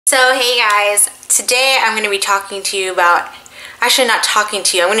So hey guys, today I'm going to be talking to you about, actually not talking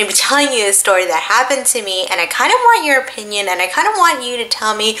to you, I'm going to be telling you a story that happened to me, and I kind of want your opinion and I kind of want you to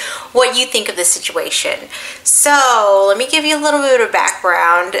tell me what you think of the situation. So let me give you a little bit of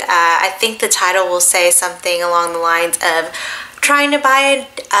background. I think the title will say something along the lines of trying to buy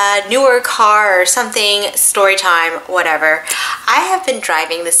a newer car or something, story time, whatever. I have been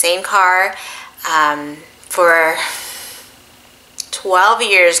driving the same car for 12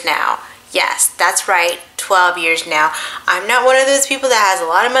 years now. Yes, that's right, 12 years now. I'm not one of those people that has a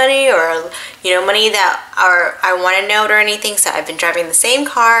lot of money or, money that I want to note or anything, so I've been driving the same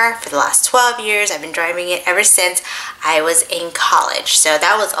car for the last 12 years. I've been driving it ever since I was in college, so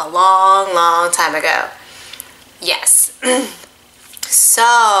that was a long, long time ago. Yes.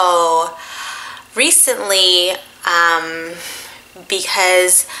 So, recently,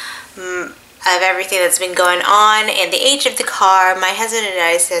 because of everything that's been going on and the age of the car, my husband and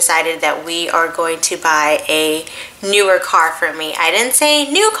I decided that we are going to buy a newer car for me. I didn't say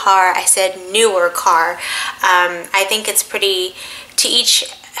new car, I said newer car. I think it's pretty to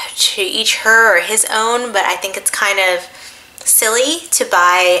each her or his own, but I think it's kind of silly to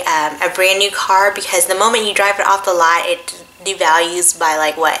buy a brand new car, because the moment you drive it off the lot, it devalues by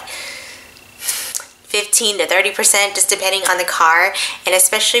like what, 15 to 30%, just depending on the car. And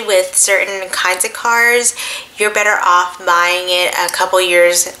especially with certain kinds of cars, you're better off buying it a couple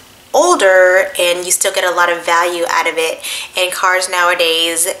years older and you still get a lot of value out of it. And cars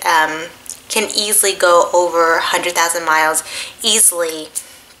nowadays can easily go over 100,000 miles easily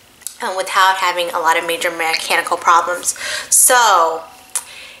without having a lot of major mechanical problems. So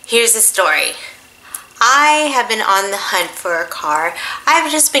here's the story. I have been on the hunt for a car.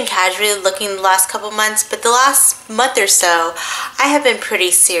 I've just been casually looking the last couple months, but the last month or so, I have been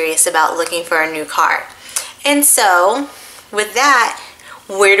pretty serious about looking for a new car. And so, with that,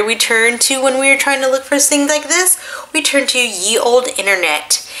 where do we turn to when we are trying to look for things like this? We turn to ye old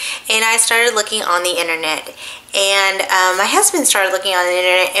internet. And I started looking on the internet. And my husband started looking on the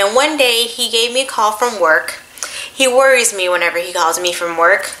internet, and one day he gave me a call from work. He worries me whenever he calls me from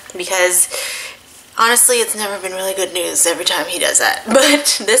work, because honestly, it's never been really good news every time he does that.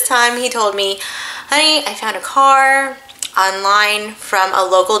 But this time he told me, honey, I found a car online from a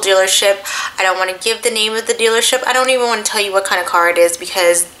local dealership. I don't want to give the name of the dealership. I don't even want to tell you what kind of car it is,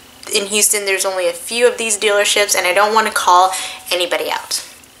 because in Houston there's only a few of these dealerships and I don't want to call anybody out.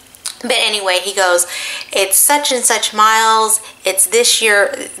 But anyway, he goes, it's such and such miles, it's this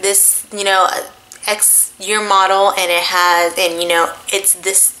year, this, X year model, and it has, and it's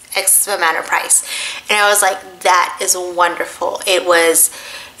this X amount of price. And I was like, that is wonderful. It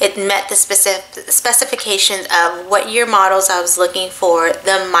met the specifications of what year models I was looking for,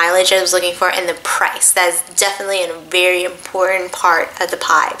 the mileage I was looking for, and the price. That's definitely a very important part of the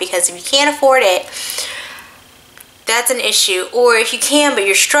pie, because if you can't afford it, that's an issue. Or if you can but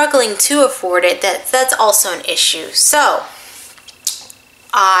you're struggling to afford it, that's also an issue. So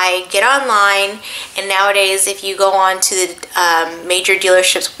I get online, and nowadays if you go on to the major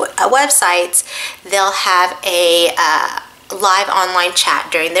dealerships websites, they'll have a live online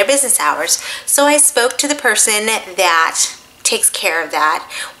chat during their business hours. So I spoke to the person that takes care of that.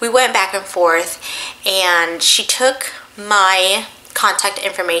 We went back and forth, and she took my contact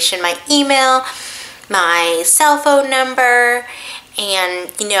information, my email, my cell phone number, and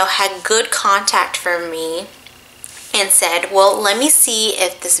had good contact for me, and said, well, let me see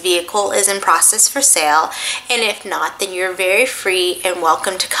if this vehicle is in process for sale, and if not, then you're very free and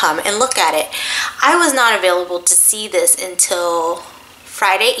welcome to come and look at it. I was not available to see this until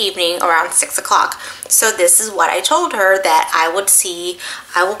Friday evening around 6 o'clock. So this is what I told her that I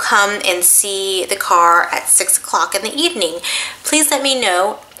will come and see the car at 6 o'clock in the evening. Please let me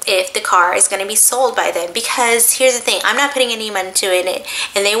know if the car is going to be sold by then, because here's the thing, I'm not putting any money into it,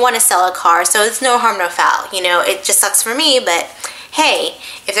 and they want to sell a car, so it's no harm no foul. It just sucks for me, but hey,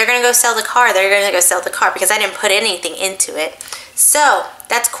 if they're going to go sell the car, they're going to go sell the car, because I didn't put anything into it. So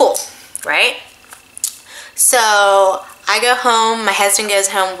that's cool, right? So I go home, my husband goes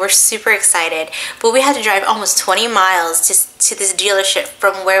home, we're super excited, but we had to drive almost 20 miles just to this dealership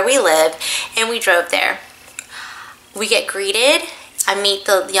from where we live, and we drove there. We get greeted. I meet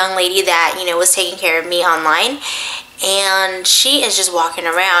the young lady that, was taking care of me online, and she is just walking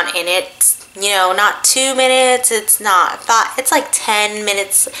around, and it's, not 2 minutes, it's like 10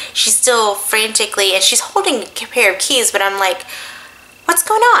 minutes. She's still frantically, and she's holding a pair of keys, but I'm like, what's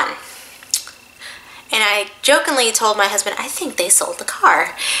going on? And I jokingly told my husband, I think they sold the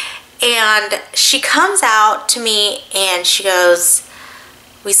car. And she comes out to me and she goes,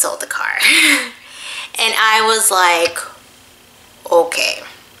 we sold the car. And I was like, okay.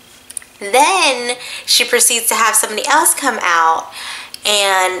 Then she proceeds to have somebody else come out,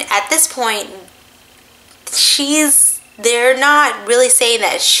 and at this point they're not really saying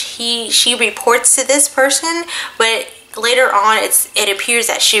that she reports to this person, but later on it appears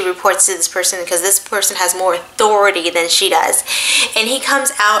that she reports to this person because this person has more authority than she does. And he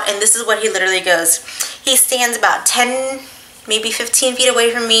comes out, and this is what he literally goes. He stands about 10, maybe 15 feet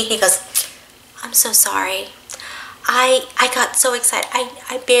away from me. He goes, "I'm so sorry. I got so excited.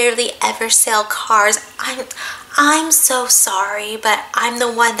 I barely ever sell cars. I'm so sorry, but I'm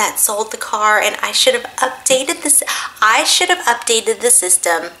the one that sold the car, and I should have updated this. I should have updated the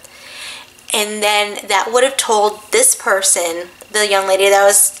system." And then that would have told this person, the young lady that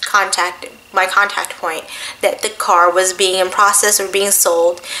was my contact point, that the car was being in process or being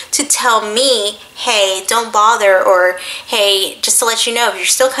sold, to tell me, "Hey, don't bother," or "Hey, just to let you know, if you're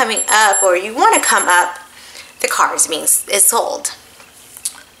still coming up or you want to come up, the car is sold."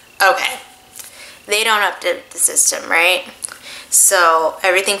 Okay. They don't update the system, right? So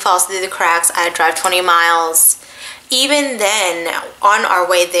everything falls through the cracks. I drive 20 miles. Even then, on our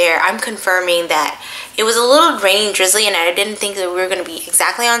way there, I'm confirming that it was a little rainy, drizzly, and I didn't think that we were going to be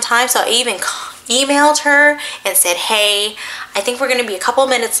exactly on time. So I even emailed her and said, "Hey, I think we're going to be a couple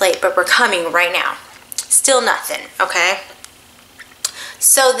minutes late, but we're coming right now." Still nothing, okay?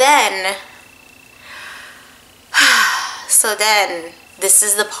 So then, this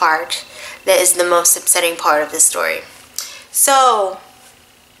is the part that is the most upsetting part of this story. So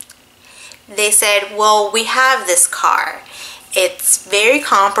they said, "Well, we have this car. It's very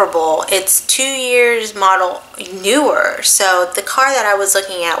comparable. It's 2 years model newer." So the car that I was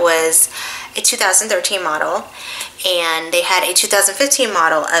looking at was a 2013 model, and they had a 2015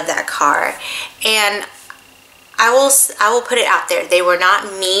 model of that car. And I will put it out there. They were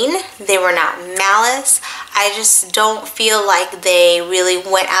not mean. They were not malice. I just don't feel like they really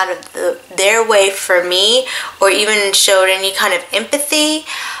went out of their way for me, or even showed any kind of empathy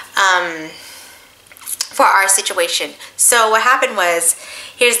for our situation. So what happened was,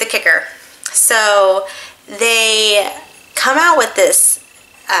 here's the kicker. So they come out with this,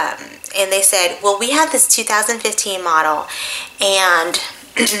 and they said, "Well, we have this 2015 model," and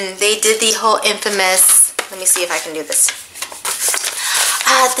they did the whole infamous, let me see if I can do this.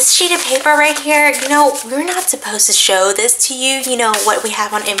 This sheet of paper right here, you know, we're not supposed to show this to you, you know, what we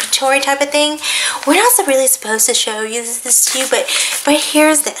have on inventory type of thing. We're not really supposed to show you this to you, but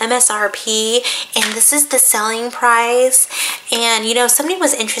here's the MSRP, and this is the selling price. And, you know, somebody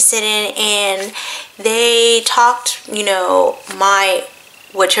was interested in, and they talked, you know,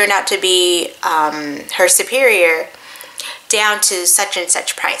 what turned out to be her superior down to such and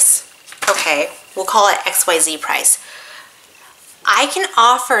such price. Okay, we'll call it XYZ price. I can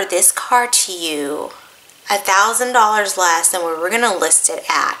offer this car to you $1,000 less than what we're going to list it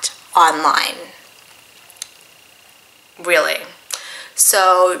at online. Really?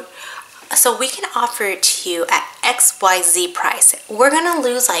 So we can offer it to you at XYZ price. We're going to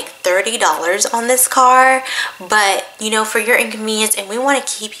lose like $30 on this car, but, you know, for your inconvenience, and we want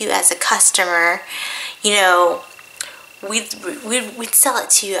to keep you as a customer, you know, we'd sell it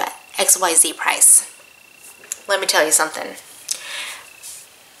to you at XYZ price. Let me tell you something.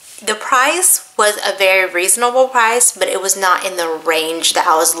 The price was a very reasonable price, but it was not in the range that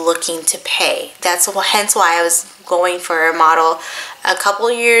I was looking to pay. That's hence why I was going for a model a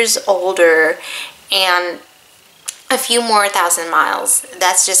couple years older and a few more thousand miles.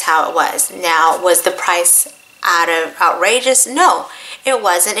 That's just how it was. Now, was the price outrageous? No, it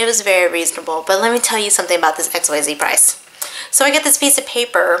wasn't. It was very reasonable. But let me tell you something about this XYZ price. So I get this piece of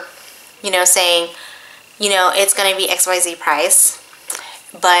paper, you know, saying, you know, it's going to be XYZ price.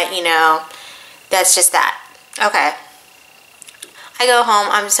 But, you know, that's just that. Okay. I go home.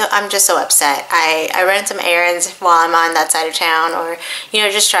 I'm just so upset. I run some errands while I'm on that side of town, or, you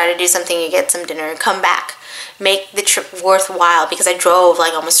know, just try to do something to get some dinner and come back. Make the trip worthwhile, because I drove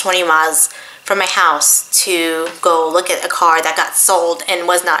like almost 20 miles from my house to go look at a car that got sold, and I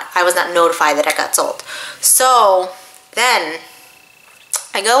was not notified that it got sold. So then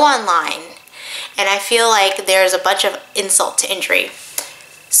I go online, and I feel like there's a bunch of insult to injury.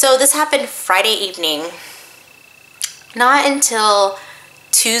 So this happened Friday evening. Not until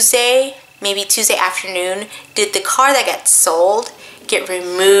Tuesday, maybe Tuesday afternoon, did the car that got sold get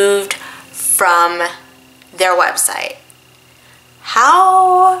removed from their website.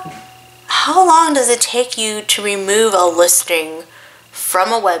 How long does it take you to remove a listing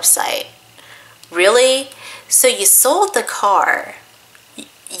from a website? Really? So you sold the car.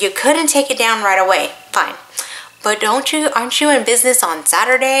 You couldn't take it down right away. Fine. But aren't you in business on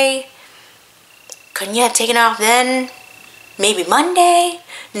Saturday? Couldn't you have taken it off then? Maybe Monday?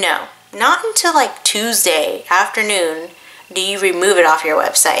 No. not until like Tuesday afternoon do you remove it off your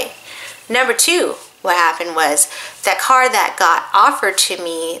website. Number two, what happened was that car that got offered to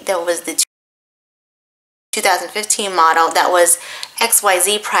me, that was the 2015 model, that was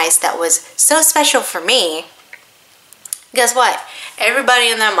XYZ price, that was so special for me. Guess what? Everybody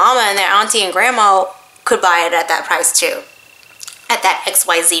and their mama and their auntie and grandma could buy it at that price too. At that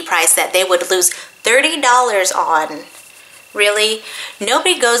XYZ price that they would lose $30 on. Really?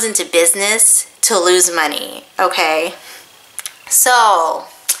 Nobody goes into business to lose money, okay? So,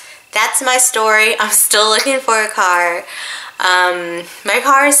 that's my story. I'm still looking for a car. My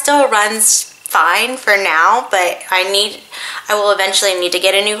car still runs fine for now, but I will eventually need to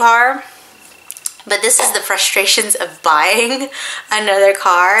get a new car. But this is the frustrations of buying another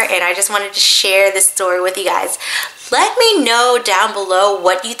car, and I just wanted to share this story with you guys. Let me know down below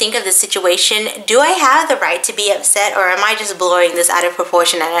what you think of the situation. Do I have the right to be upset, or am I just blowing this out of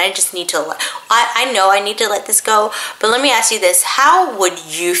proportion and I just need to, I know I need to let this go, but let me ask you this. How would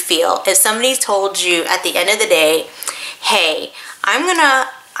you feel if somebody told you at the end of the day, hey, I'm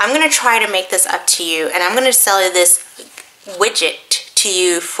gonna try to make this up to you, and I'm gonna sell you this widget to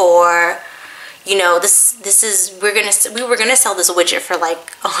you for, you know, we were gonna sell this widget for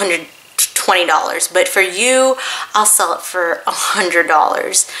like $120, but for you, I'll sell it for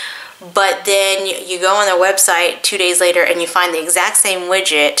 $100. But then you go on their website 2 days later and you find the exact same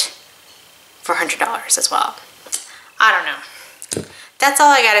widget for $100 as well. I don't know. That's all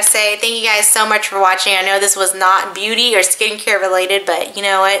I gotta say. Thank you guys so much for watching. I know this was not beauty or skincare related, but you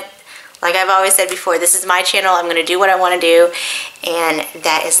know what? Like I've always said before, this is my channel. I'm going to do what I want to do, and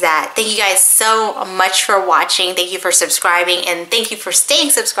that is that. Thank you guys so much for watching. Thank you for subscribing, and thank you for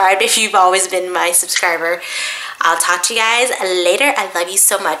staying subscribed if you've always been my subscriber. I'll talk to you guys later. I love you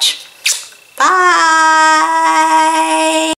so much. Bye!